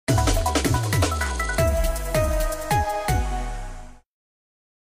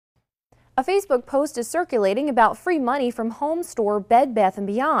A Facebook post is circulating about free money from home store Bed Bath &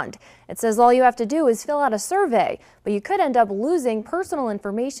 Beyond. It says all you have to do is fill out a survey, but you could end up losing personal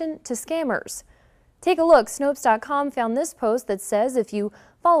information to scammers. Take a look. Snopes.com found this post that says if you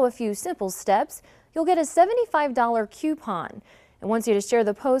follow a few simple steps, you'll get a $75 coupon. It wants you to share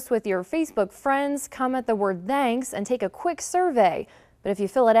the post with your Facebook friends, comment the word thanks, and take a quick survey. But if you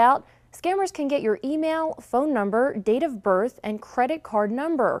fill it out, scammers can get your email, phone number, date of birth, and credit card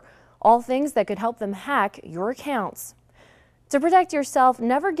number. All things that could help them hack your accounts. To protect yourself,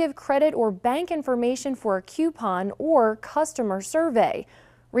 never give credit or bank information for a coupon or customer survey.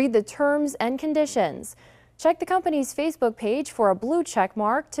 Read the terms and conditions. Check the company's Facebook page for a blue check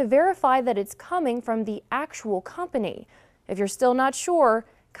mark to verify that it's coming from the actual company. If you're still not sure,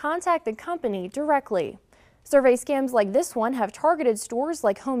 contact the company directly. Survey scams like this one have targeted stores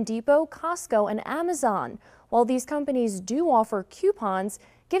like Home Depot, Costco, and Amazon. While these companies do offer coupons,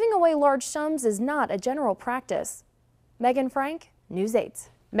 giving away large sums is not a general practice. Megan Frank, News 8.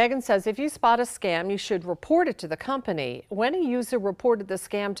 Megan says if you spot a scam, you should report it to the company. When a user reported the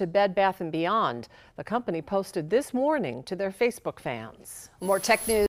scam to Bed Bath & Beyond, the company posted this morning to their Facebook fans. More tech news.